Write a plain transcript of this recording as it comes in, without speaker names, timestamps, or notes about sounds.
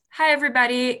Hi,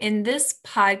 everybody. In this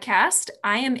podcast,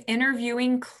 I am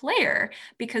interviewing Claire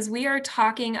because we are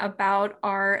talking about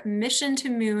our Mission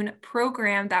to Moon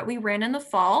program that we ran in the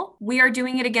fall. We are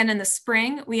doing it again in the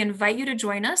spring. We invite you to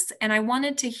join us, and I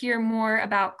wanted to hear more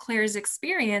about Claire's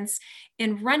experience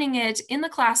in running it in the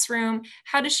classroom.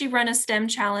 How does she run a STEM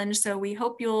challenge? So we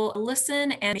hope you'll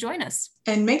listen and join us.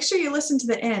 And make sure you listen to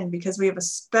the end because we have a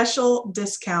special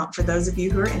discount for those of you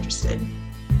who are interested.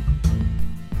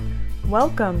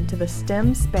 Welcome to the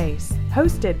STEM Space,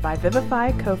 hosted by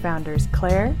Vivify co-founders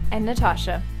Claire and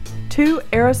Natasha, two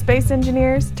aerospace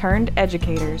engineers turned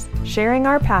educators, sharing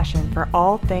our passion for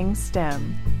all things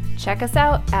STEM. Check us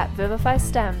out at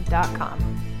vivifystem.com.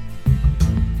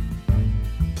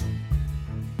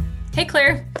 Hey,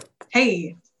 Claire.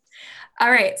 Hey. All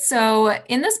right. So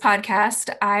in this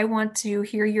podcast, I want to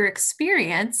hear your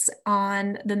experience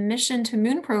on the Mission to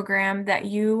Moon program that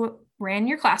you ran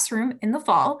your classroom in the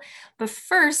fall. But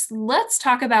first, let's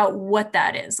talk about what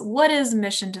that is. What is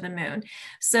Mission to the Moon?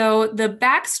 So the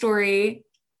backstory,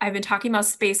 I've been talking about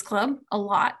Space Club a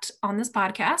lot on this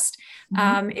podcast.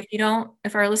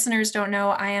 If our listeners don't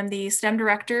know, I am the STEM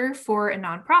director for a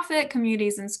nonprofit,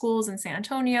 Communities in Schools in San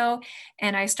Antonio,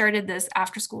 and I started this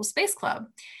after-school Space Club.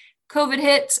 COVID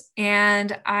hit,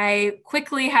 and I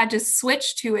quickly had to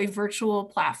switch to a virtual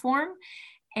platform.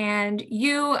 And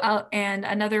you and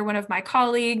another one of my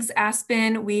colleagues,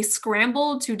 Aspen, we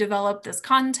scrambled to develop this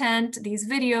content, these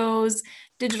videos,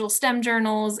 digital STEM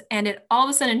journals, and it all of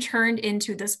a sudden turned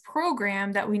into this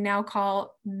program that we now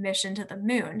call Mission to the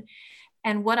Moon.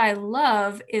 And what I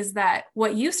love is that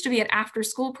what used to be an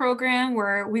after-school program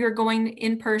where we were going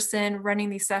in person, running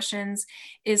these sessions,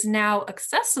 is now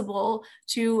accessible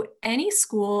to any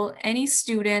school, any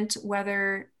student,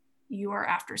 whether you are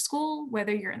after school,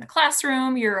 whether you're in the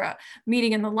classroom, you're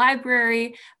meeting in the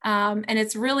library, and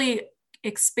it's really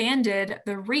expanded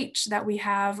the reach that we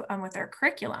have with our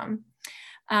curriculum.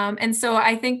 And so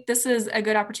I think this is a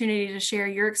good opportunity to share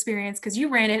your experience because you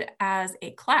ran it as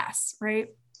a class, right?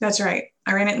 That's right.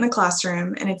 I ran it in the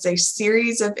classroom, and it's a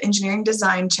series of engineering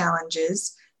design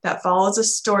challenges that follows a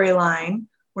storyline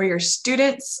where your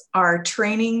students are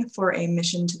training for a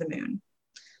mission to the moon.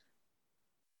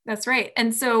 That's right.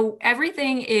 And so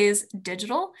everything is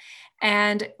digital,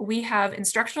 and we have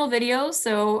instructional videos.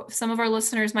 So some of our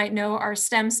listeners might know our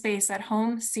STEM Space at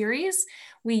Home series.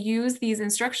 We use these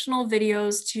instructional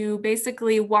videos to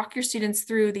basically walk your students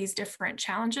through these different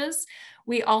challenges.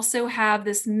 We also have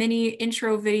this mini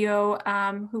intro video.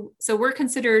 So we're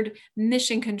considered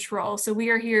mission control. So we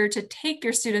are here to take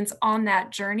your students on that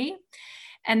journey.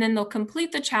 And then they'll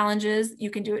complete the challenges.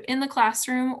 You can do it in the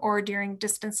classroom or during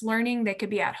distance learning. They could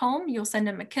be at home. You'll send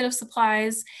them a kit of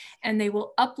supplies, and they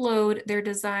will upload their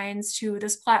designs to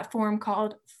this platform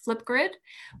called Flipgrid,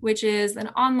 which is an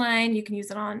online, you can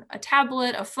use it on a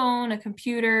tablet, a phone, a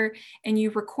computer, and you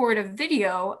record a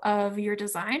video of your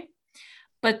design.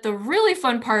 But the really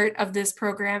fun part of this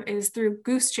program is through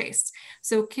Goose Chase.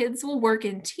 So kids will work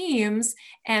in teams,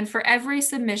 and for every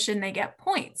submission, they get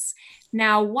points.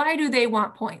 Now, why do they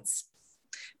want points?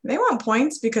 They want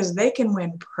points because they can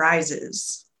win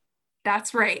prizes.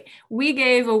 That's right. We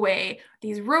gave away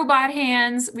these robot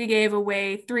hands. We gave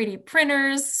away 3D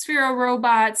printers, Sphero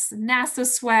robots, NASA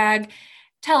swag,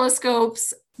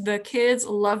 telescopes. The kids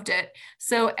loved it.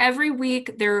 So every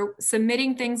week they're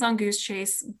submitting things on Goose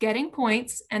Chase, getting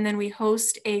points, and then we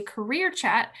host a career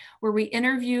chat where we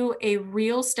interview a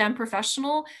real STEM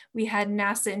professional. We had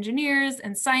NASA engineers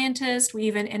and scientists. We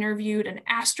even interviewed an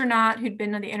astronaut who'd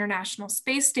been on the International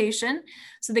Space Station.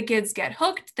 So the kids get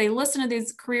hooked, they listen to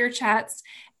these career chats,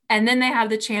 and then they have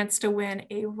the chance to win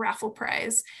a raffle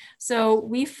prize. So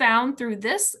we found through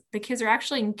this, the kids are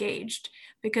actually engaged.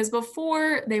 Because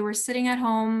before they were sitting at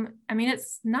home,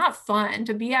 it's not fun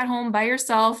to be at home by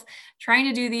yourself, trying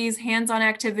to do these hands-on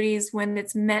activities when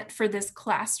it's meant for this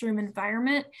classroom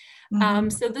environment.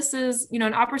 So this is,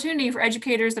 an opportunity for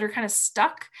educators that are kind of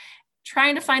stuck,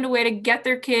 trying to find a way to get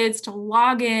their kids to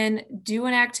log in, do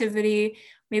an activity.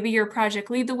 Maybe you're a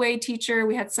Project Lead the Way teacher.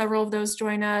 We had several of those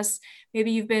join us. Maybe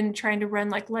you've been trying to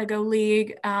run like Lego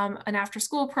League, an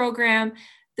after-school program.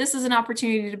 This is an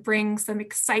opportunity to bring some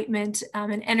excitement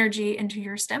and energy into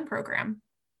your STEM program.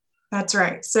 That's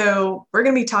right. So we're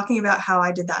going to be talking about how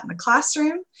I did that in the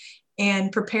classroom and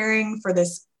preparing for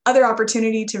this other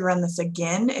opportunity to run this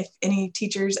again. If any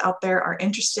teachers out there are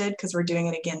interested, because we're doing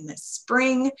it again this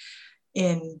spring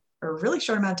in a really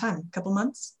short amount of time, a couple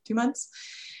months, 2 months,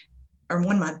 or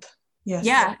 1 month. Yes.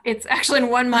 Yeah, it's actually in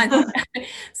 1 month.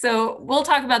 So we'll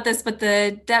talk about this, but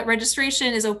the debt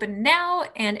registration is open now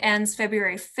and ends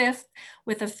February 5th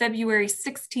with a February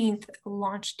 16th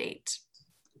launch date.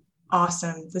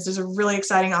 Awesome. This is a really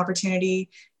exciting opportunity,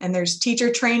 and there's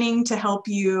teacher training to help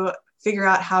you figure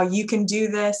out how you can do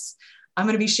this. I'm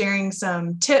going to be sharing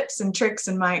some tips and tricks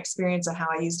and my experience of how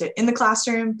I used it in the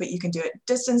classroom, but you can do it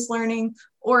distance learning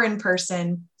or in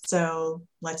person. So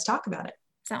let's talk about it.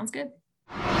 Sounds good.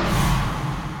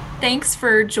 Thanks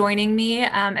for joining me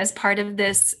as part of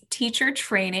this teacher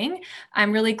training.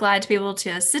 I'm really glad to be able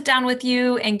to sit down with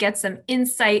you and get some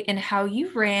insight in how you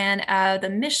ran the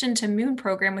Mission to Moon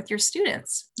program with your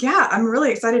students. Yeah, I'm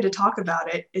really excited to talk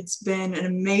about it. It's been an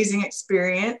amazing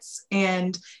experience,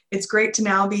 and it's great to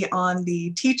now be on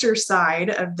the teacher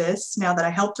side of this now that I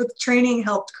helped with the training,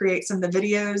 helped create some of the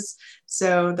videos.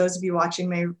 So those of you watching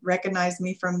may recognize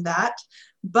me from that,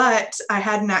 but I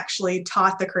hadn't actually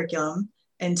taught the curriculum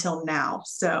until now.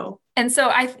 So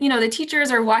the teachers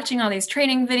are watching all these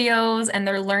training videos and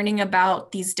they're learning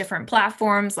about these different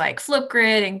platforms like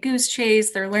Flipgrid and Goose Chase.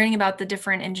 They're learning about the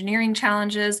different engineering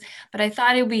challenges, but I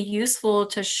thought it would be useful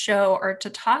to show or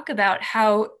to talk about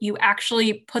how you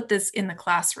actually put this in the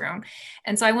classroom.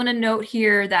 And so I want to note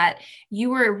here that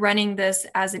you were running this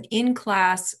as an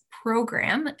in-class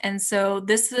program. And so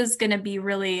this is going to be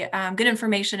really good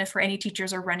information if for any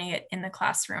teachers are running it in the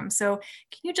classroom. So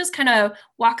can you just kind of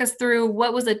walk us through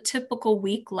what was a typical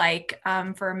week like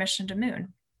for Mission to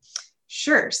Moon?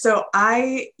 Sure. So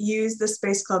I use the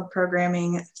Space Club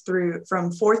programming from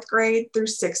 4th grade through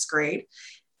 6th grade.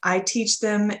 I teach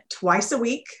them twice a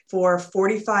week for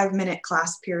 45-minute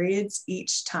class periods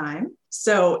each time.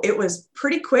 So it was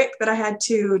pretty quick that I had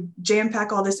to jam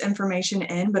pack all this information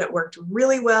in, but it worked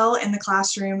really well in the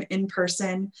classroom in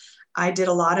person. I did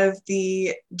a lot of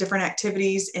the different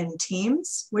activities in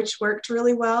teams, which worked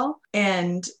really well.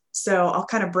 And so I'll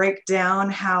kind of break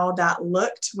down how that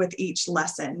looked with each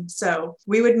lesson. So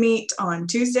we would meet on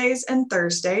Tuesdays and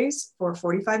Thursdays for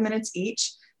 45 minutes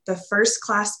each. The first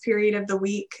class period of the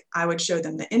week, I would show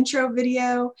them the intro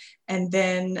video and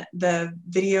then the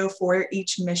video for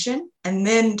each mission. And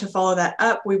then to follow that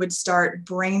up, we would start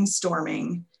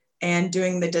brainstorming and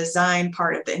doing the design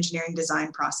part of the engineering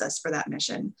design process for that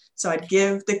mission. So I'd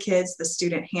give the kids the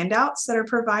student handouts that are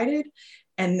provided,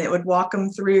 and it would walk them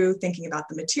through thinking about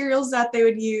the materials that they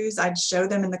would use. I'd show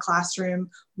them in the classroom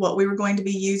what we were going to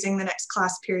be using the next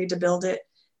class period to build it,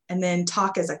 and then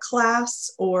talk as a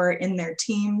class or in their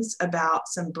teams about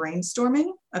some brainstorming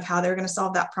of how they're going to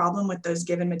solve that problem with those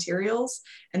given materials,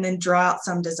 and then draw out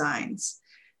some designs.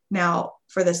 Now,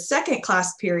 for the second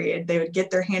class period, they would get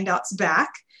their handouts back.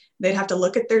 They'd have to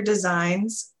look at their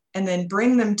designs and then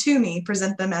bring them to me,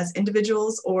 present them as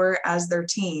individuals or as their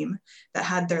team that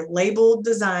had their labeled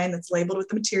design that's labeled with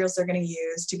the materials they're going to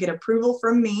use, to get approval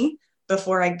from me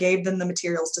before I gave them the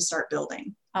materials to start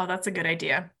building. Oh, that's a good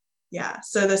idea. Yeah,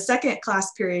 so the second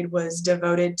class period was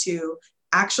devoted to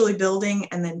actually building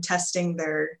and then testing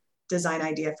their design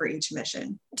idea for each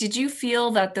mission. Did you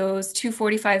feel that those 2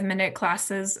 45-minute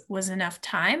classes was enough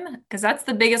time? Because that's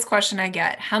the biggest question I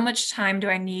get. How much time do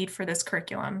I need for this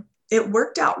curriculum? It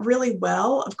worked out really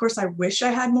well. Of course, I wish I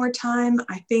had more time.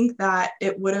 I think that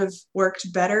it would have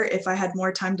worked better if I had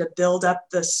more time to build up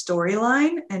the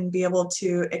storyline and be able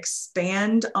to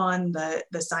expand on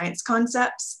the science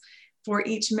concepts for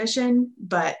each mission,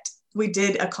 but we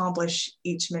did accomplish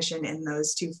each mission in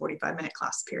those 2 45-minute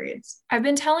class periods. I've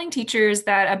been telling teachers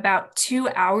that about 2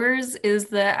 hours is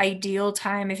the ideal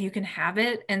time if you can have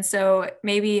it. And so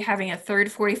maybe having a third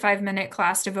 45-minute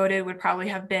class devoted would probably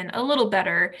have been a little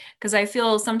better, because I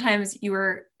feel sometimes you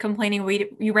were complaining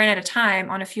you ran out of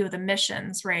time on a few of the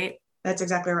missions, right? That's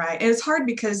exactly right. And it's hard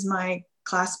because my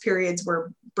class periods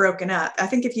were broken up. I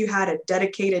think if you had a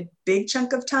dedicated big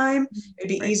chunk of time, it'd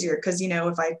be easier, because,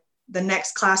 the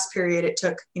next class period, it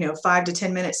took, 5 to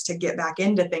 10 minutes to get back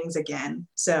into things again.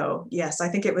 So yes, I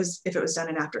think if it was done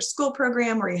an after school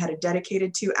program where you had a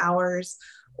dedicated 2 hours,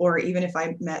 or even if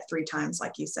I met 3 times,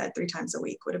 like you said, 3 times a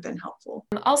week would have been helpful.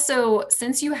 Also,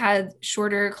 since you had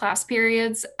shorter class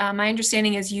periods, my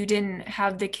understanding is you didn't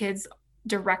have the kids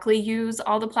directly use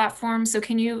all the platforms. So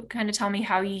can you kind of tell me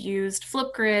how you used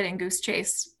Flipgrid and Goose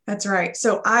Chase? That's right.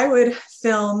 So I would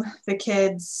film the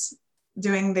kids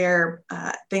doing their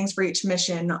things for each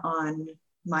mission on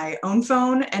my own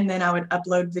phone, and then I would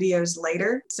upload videos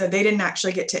later. So they didn't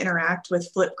actually get to interact with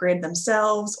Flipgrid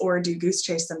themselves or do Goose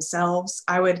Chase themselves.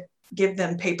 I would give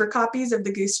them paper copies of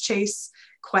the Goose Chase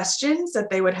questions that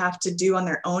they would have to do on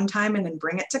their own time and then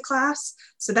bring it to class.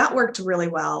 So that worked really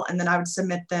well. And then I would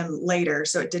submit them later,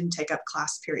 so it didn't take up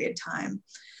class period time.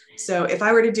 So if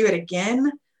I were to do it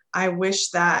again, I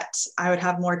wish that I would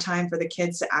have more time for the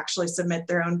kids to actually submit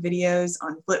their own videos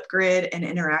on Flipgrid and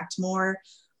interact more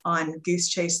on Goose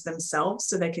Chase themselves,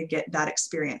 so they could get that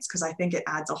experience, because I think it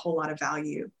adds a whole lot of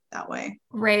value that way.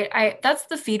 Right. That's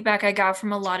the feedback I got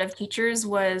from a lot of teachers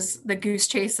was the goose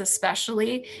chase,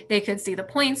 especially. They could see the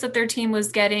points that their team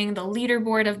was getting, the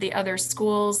leaderboard of the other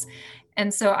schools.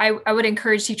 And so I would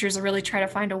encourage teachers to really try to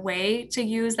find a way to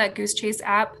use that Goose Chase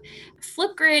app.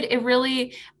 Flipgrid, it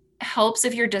really helps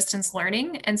if you're distance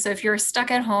learning. And so if you're stuck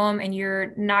at home and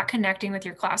you're not connecting with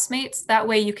your classmates, that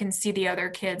way you can see the other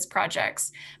kids'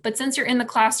 projects. But since you're in the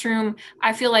classroom,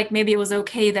 I feel like maybe it was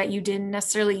okay that you didn't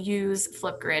necessarily use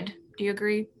Flipgrid. Do you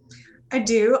agree? I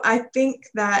do. I think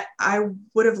that I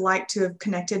would have liked to have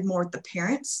connected more with the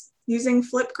parents using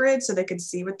Flipgrid so they could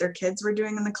see what their kids were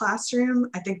doing in the classroom.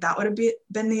 I think that would have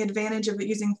been the advantage of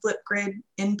using Flipgrid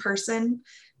in person,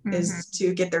 is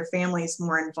to get their families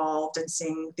more involved and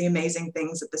seeing the amazing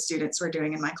things that the students were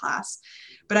doing in my class.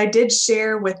 But I did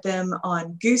share with them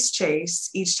on Goose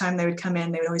Chase. Each time they would come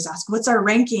in, they would always ask, what's our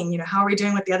ranking? How are we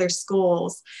doing with the other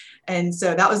schools? And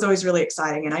so that was always really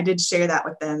exciting. And I did share that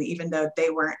with them, even though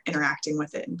they weren't interacting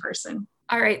with it in person.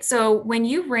 All right. So when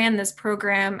you ran this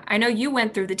program, I know you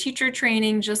went through the teacher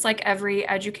training just like every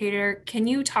educator. Can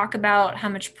you talk about how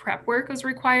much prep work was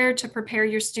required to prepare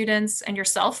your students and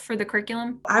yourself for the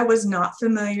curriculum? I was not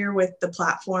familiar with the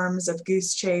platforms of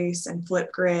Goose Chase and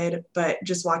Flipgrid, but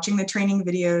just watching the training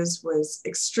videos was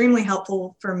extremely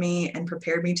helpful for me and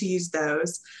prepared me to use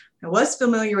those. I was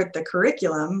familiar with the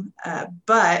curriculum,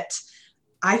 but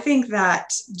I think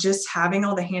that just having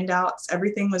all the handouts,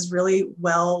 everything was really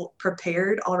well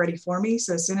prepared already for me.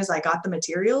 So as soon as I got the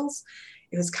materials,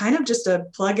 it was kind of just a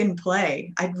plug and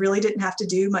play. I really didn't have to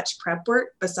do much prep work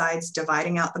besides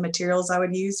dividing out the materials I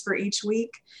would use for each week.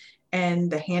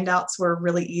 And the handouts were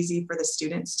really easy for the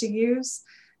students to use.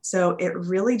 So it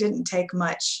really didn't take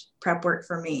much prep work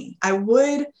for me. I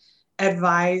would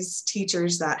advise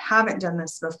teachers that haven't done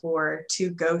this before to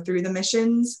go through the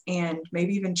missions and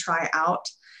maybe even try out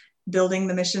building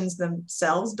the missions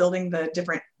themselves, building the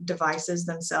different devices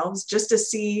themselves, just to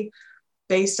see,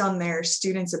 based on their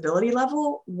students' ability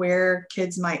level, where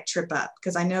kids might trip up.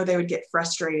 Because I know they would get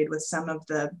frustrated with some of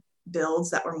the builds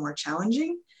that were more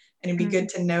challenging. And it'd be good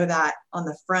to know that on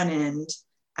the front end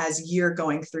as you're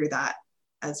going through that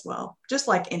as well, just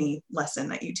like any lesson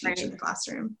that you teach in the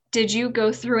classroom. Did you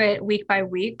go through it week by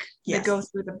week? Yes. Go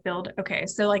through the build? Okay.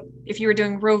 So like if you were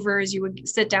doing rovers, you would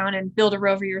sit down and build a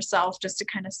rover yourself just to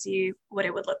kind of see what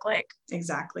it would look like.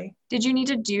 Exactly. Did you need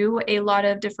to do a lot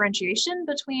of differentiation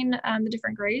between the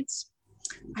different grades?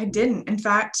 I didn't. In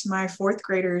fact, my fourth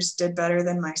graders did better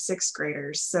than my sixth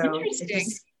graders. So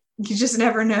you just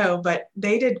never know, but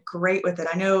they did great with it.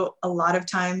 I know a lot of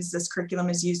times this curriculum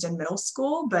is used in middle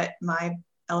school, but my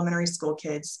elementary school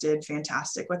kids did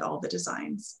fantastic with all the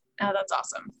designs. Oh, that's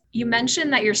awesome. You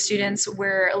mentioned that your students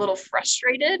were a little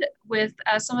frustrated with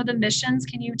some of the missions.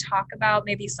 Can you talk about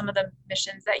maybe some of the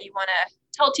missions that you want to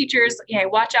tell teachers, hey,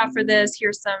 watch out for this.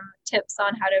 Here's some tips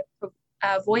on how to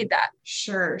avoid that.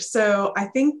 Sure. So I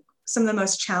think some of the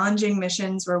most challenging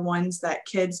missions were ones that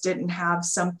kids didn't have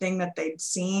something that they'd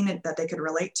seen and that they could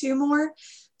relate to more.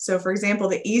 So for example,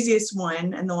 the easiest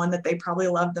one and the one that they probably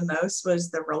loved the most was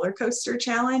the roller coaster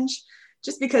challenge,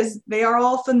 just because they are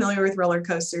all familiar with roller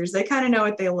coasters. They kind of know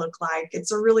what they look like.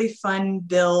 It's a really fun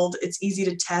build. It's easy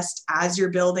to test as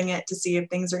you're building it to see if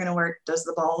things are going to work. Does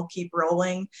the ball keep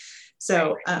rolling?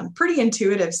 So pretty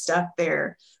intuitive stuff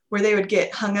there. Where they would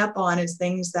get hung up on is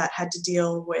things that had to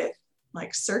deal with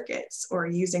like circuits or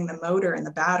using the motor and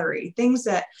the battery, things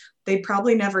that they'd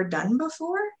probably never done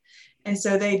before. And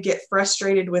so they'd get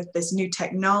frustrated with this new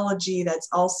technology that's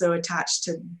also attached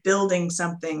to building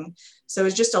something. So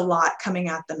it's just a lot coming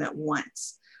at them at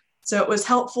once. So it was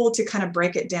helpful to kind of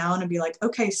break it down and be like,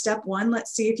 okay, step one,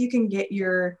 let's see if you can get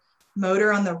your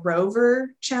motor on the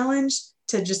rover challenge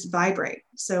to just vibrate.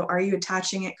 So are you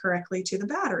attaching it correctly to the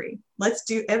battery?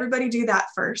 Everybody do that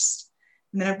first.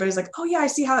 And then everybody's like, oh yeah, I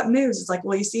see how it moves. It's like,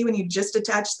 well, you see when you just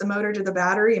attach the motor to the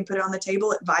battery and put it on the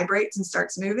table, it vibrates and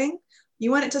starts moving. You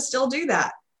want it to still do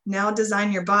that. Now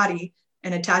design your body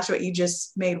and attach what you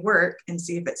just made work and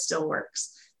see if it still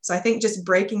works. So I think just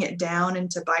breaking it down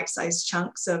into bite-sized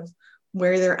chunks of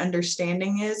where their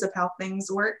understanding is of how things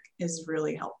work is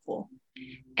really helpful.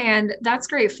 And that's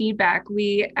great feedback.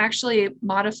 We actually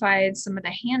modified some of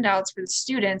the handouts for the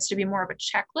students to be more of a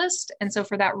checklist. And so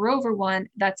for that rover one,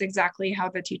 that's exactly how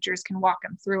the teachers can walk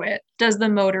them through it. Does the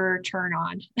motor turn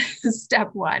on? Step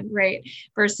one, right?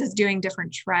 Versus doing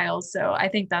different trials. So I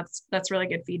think that's really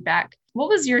good feedback. What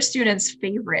was your students'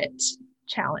 favorite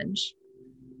challenge?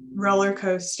 Roller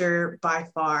coaster by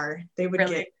far. They would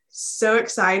get so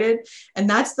excited. And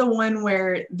that's the one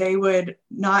where they would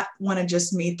not want to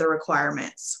just meet the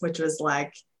requirements, which was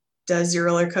like, does your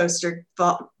roller coaster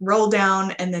roll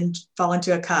down and then fall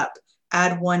into a cup?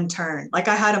 add one turn. Like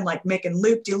I had them like making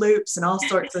loop-de-loops and all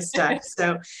sorts of stuff.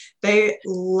 So they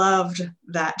loved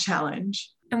that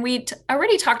challenge. And we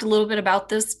already talked a little bit about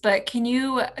this, but can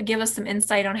you give us some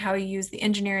insight on how you use the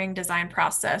engineering design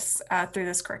process through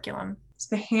this curriculum?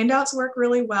 So the handouts work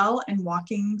really well in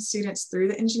walking students through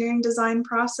the engineering design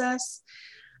process.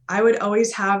 I would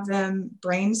always have them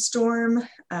brainstorm.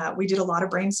 We did a lot of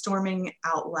brainstorming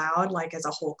out loud, like as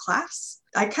a whole class.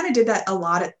 I kind of did that a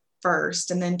lot at first,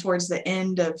 and then towards the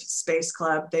end of Space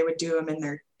Club, they would do them in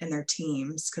their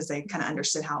teams because they kind of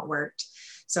understood how it worked.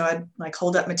 So I'd like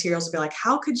hold up materials and be like,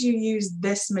 how could you use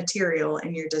this material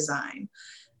in your design?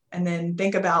 And then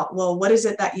think about, well, what is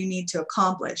it that you need to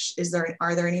accomplish?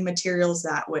 Are there any materials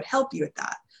that would help you with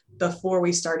that before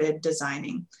we started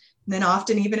designing? And then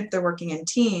often, even if they're working in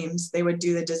teams, they would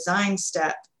do the design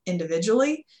step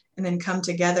individually and then come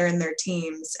together in their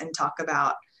teams and talk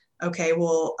about, okay,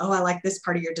 well, I like this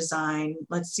part of your design.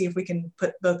 Let's see if we can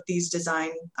put both these design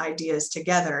ideas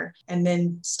together and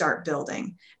then start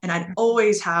building. And I'd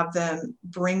always have them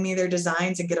bring me their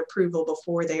designs and get approval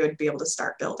before they would be able to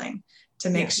start building,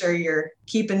 to make sure you're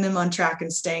keeping them on track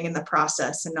and staying in the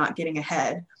process and not getting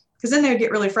ahead. Because then they would get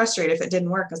really frustrated if it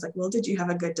didn't work. I was like, well, did you have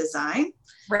a good design?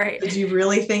 Right. Did you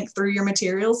really think through your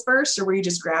materials first? Or were you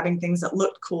just grabbing things that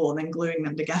looked cool and then gluing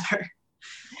them together?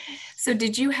 So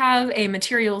did you have a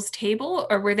materials table,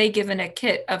 or were they given a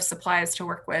kit of supplies to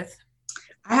work with?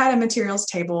 I had a materials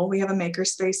table. We have a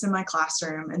makerspace in my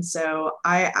classroom. And so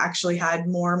I actually had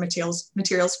more materials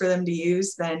for them to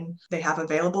use than they have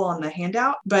available on the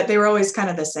handout, but they were always kind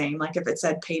of the same. Like if it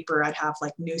said paper, I'd have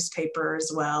like newspaper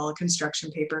as well, construction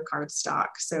paper, cardstock.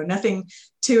 So nothing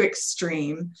too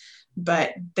extreme,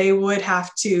 but they would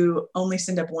have to only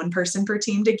send up one person per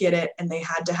team to get it. And they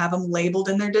had to have them labeled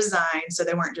in their design. So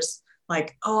they weren't just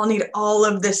like, oh, I'll need all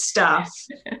of this stuff.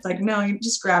 It's like, no, you're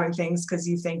just grabbing things because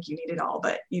you think you need it all,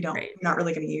 but you don't, You're not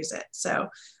really going to use it. So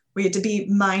we had to be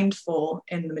mindful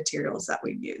in the materials that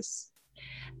we use.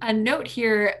 A note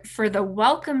here for the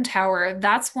welcome tower,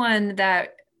 that's one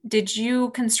that, did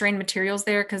you constrain materials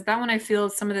there? Because that one I feel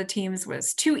some of the teams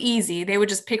was too easy. They would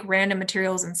just pick random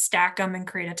materials and stack them and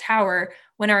create a tower,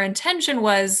 when our intention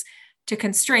was to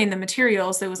constrain the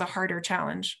materials. It was a harder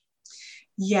challenge.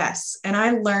 Yes. And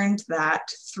I learned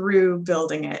that through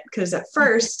building it, because at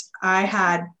first I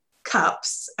had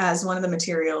cups as one of the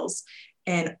materials,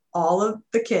 and all of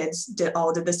the kids did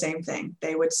the same thing.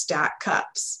 They would stack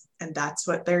cups, and that's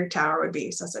what their tower would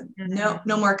be. So I said,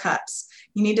 no more cups.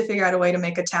 You need to figure out a way to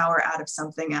make a tower out of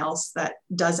something else that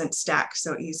doesn't stack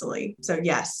so easily. So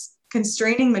yes,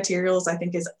 constraining materials, I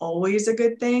think, is always a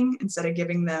good thing instead of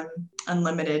giving them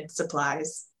unlimited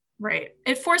supplies. Right.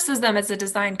 It forces them as a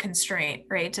design constraint,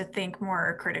 right, to think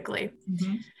more critically.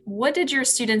 Mm-hmm. What did your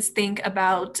students think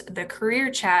about the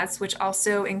career chats, which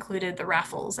also included the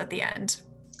raffles at the end?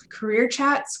 Career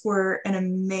chats were an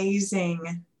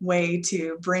amazing way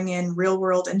to bring in real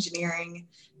world engineering.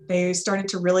 They started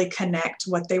to really connect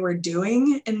what they were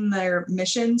doing in their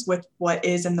missions with what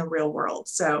is in the real world.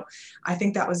 So I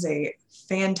think that was a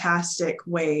fantastic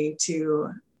way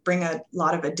to bring a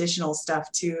lot of additional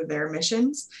stuff to their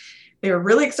missions. They were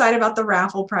really excited about the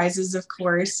raffle prizes, of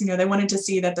course. They wanted to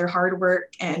see that their hard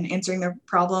work and answering their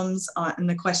problems and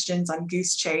the questions on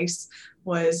Goose Chase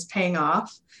was paying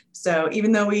off. So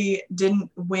even though we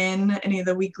didn't win any of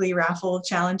the weekly raffle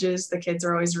challenges, the kids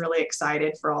are always really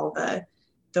excited for all the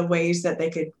ways that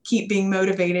they could keep being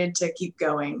motivated to keep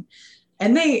going.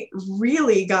 And they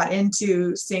really got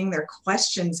into seeing their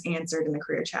questions answered in the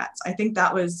career chats. I think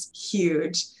that was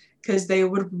huge, because they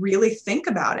would really think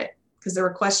about it, because there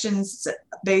were questions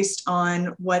based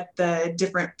on what the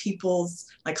different people's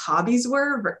like hobbies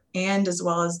were, and as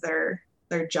well as their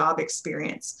job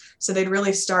experience. So they'd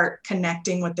really start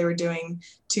connecting what they were doing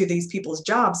to these people's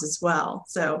jobs as well.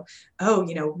 So,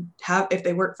 if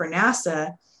they work for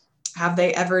NASA, have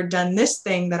they ever done this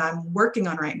thing that I'm working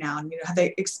on right now? And have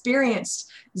they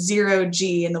experienced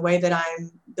 0G in the way that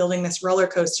I'm building this roller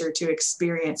coaster to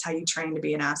experience how you train to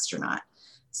be an astronaut?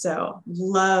 So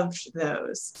loved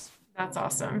those. That's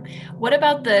awesome. What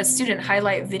about the student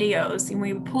highlight videos? And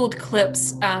we pulled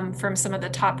clips from some of the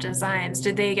top designs.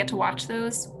 Did they get to watch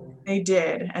those? They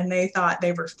did, and they thought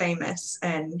they were famous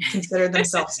and considered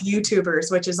themselves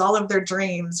YouTubers, which is all of their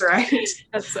dreams, right?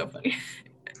 That's so funny.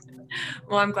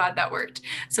 Well, I'm glad that worked.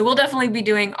 So we'll definitely be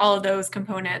doing all of those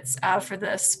components for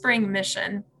the spring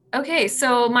mission. Okay,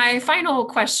 so my final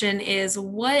question is,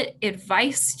 what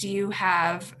advice do you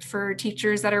have for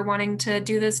teachers that are wanting to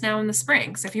do this now in the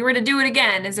spring? So if you were to do it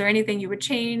again, is there anything you would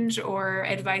change or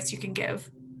advice you can give?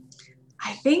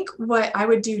 I think what I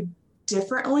would do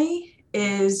differently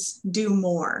is do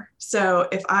more. So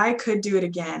if I could do it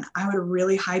again, I would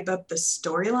really hype up the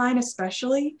storyline,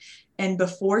 especially. And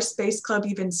before Space Club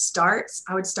even starts,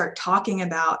 I would start talking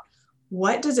about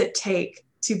what does it take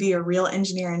to be a real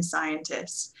engineer and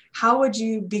scientist? How would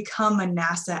you become a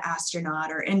NASA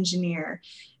astronaut or engineer?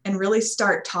 And really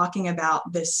start talking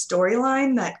about this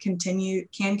storyline that can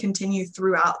continue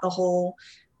throughout the whole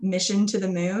mission to the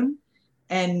moon.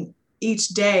 And each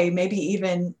day, maybe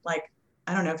even like,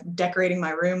 I don't know if decorating my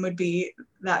room would be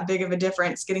that big of a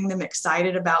difference, getting them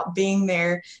excited about being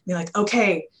there, be like,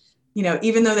 okay,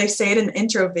 even though they say it in the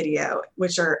intro video,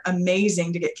 which are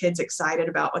amazing to get kids excited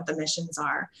about what the missions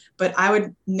are, but I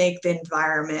would make the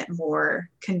environment more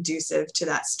conducive to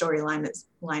that storyline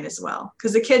as well.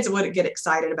 Because the kids would get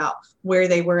excited about where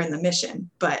they were in the mission,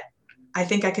 but I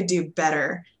think I could do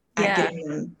better at getting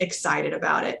them excited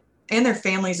about it. And their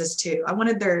families as too. I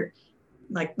wanted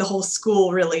the whole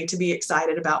school really to be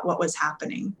excited about what was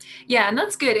happening. Yeah, and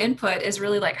that's good input, is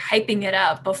really like hyping it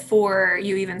up before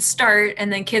you even start,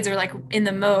 and then kids are like in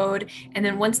the mode, and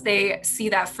then once they see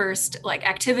that first like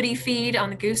activity feed on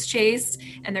the Goose Chase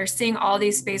and they're seeing all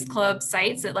these Space Club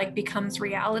sites, it like becomes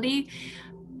reality.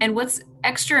 And what's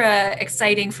extra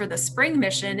exciting for the spring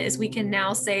mission is we can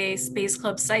now say Space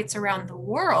Club sites around the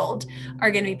world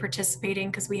are going to be participating,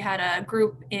 because we had a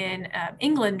group in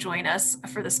England join us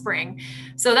for the spring.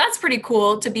 So that's pretty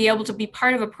cool to be able to be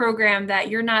part of a program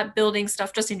that you're not building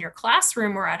stuff just in your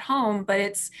classroom or at home, but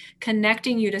it's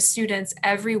connecting you to students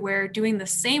everywhere doing the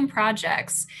same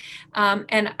projects.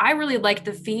 And I really like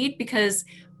the feed because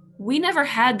we never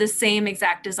had the same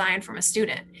exact design from a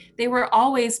student. They were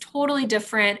always totally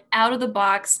different, out of the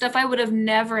box, stuff I would have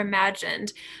never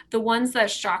imagined. The ones that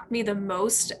shocked me the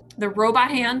most, the robot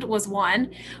hand was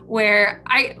one where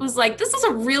I was like, this is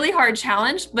a really hard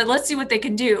challenge, but let's see what they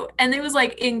can do. And it was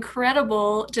like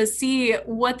incredible to see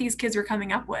what these kids were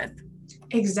coming up with.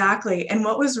 Exactly. And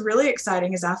what was really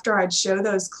exciting is after I'd show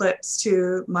those clips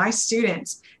to my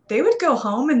students, they would go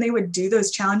home and they would do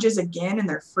those challenges again in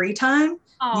their free time.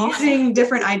 Aww. Using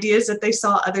different ideas that they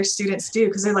saw other students do,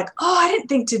 because they're like, oh, I didn't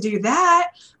think to do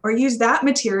that or use that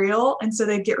material. And so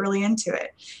they'd get really into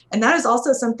it. And that is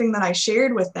also something that I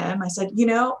shared with them. I said,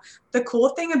 the cool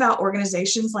thing about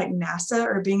organizations like NASA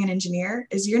or being an engineer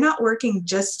is you're not working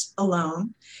just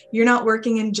alone. You're not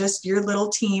working in just your little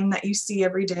team that you see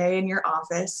every day in your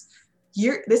office.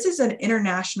 This is an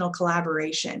international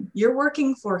collaboration. You're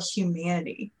working for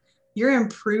humanity. You're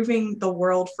improving the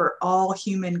world for all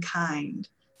humankind.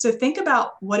 So think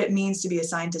about what it means to be a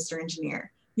scientist or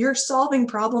engineer. You're solving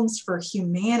problems for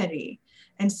humanity,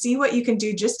 and see what you can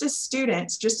do just as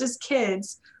students, just as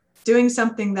kids, doing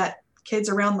something that kids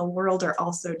around the world are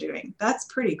also doing. That's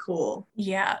pretty cool.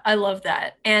 Yeah, I love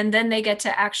that. And then they get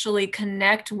to actually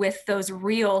connect with those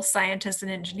real scientists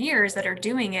and engineers that are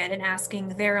doing it and asking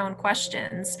their own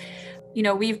questions.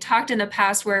 We've talked in the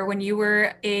past where when you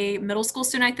were a middle school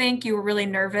student, I think you were really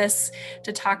nervous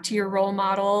to talk to your role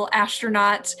model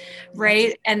astronaut,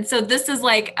 right? And so this is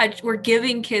like, we're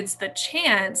giving kids the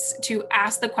chance to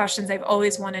ask the questions they've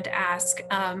always wanted to ask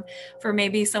for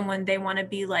maybe someone they want to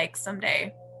be like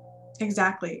someday.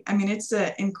 Exactly. I mean, it's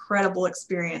an incredible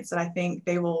experience that I think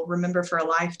they will remember for a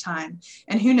lifetime.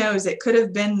 And who knows, it could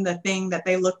have been the thing that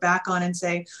they look back on and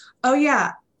say, oh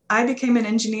yeah, I became an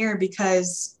engineer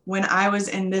because when I was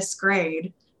in this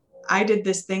grade, I did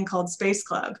this thing called Space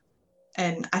Club.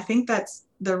 And I think that's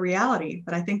the reality,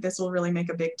 but I think this will really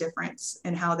make a big difference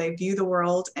in how they view the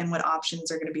world and what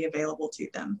options are going to be available to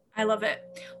them. I love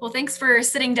it. Well, thanks for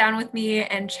sitting down with me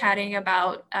and chatting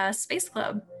about Space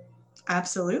Club.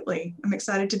 Absolutely. I'm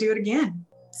excited to do it again.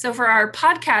 So for our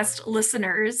podcast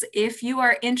listeners, if you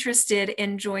are interested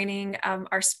in joining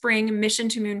our spring Mission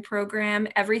to Moon program,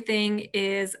 everything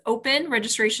is open.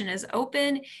 Registration is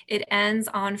open. It ends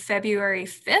on February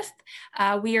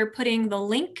 5th. We are putting the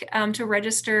link to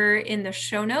register in the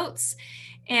show notes.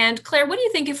 And Claire, what do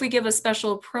you think if we give a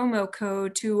special promo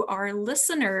code to our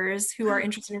listeners who are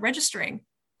interested in registering?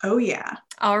 Oh, yeah.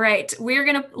 All right. We're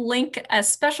going to link a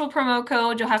special promo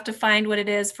code. You'll have to find what it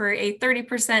is for a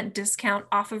 30% discount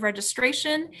off of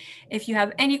registration. If you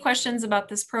have any questions about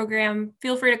this program,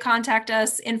 feel free to contact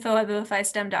us,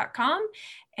 info@vivifystem.com.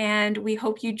 And we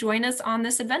hope you join us on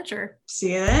this adventure.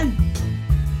 See you then.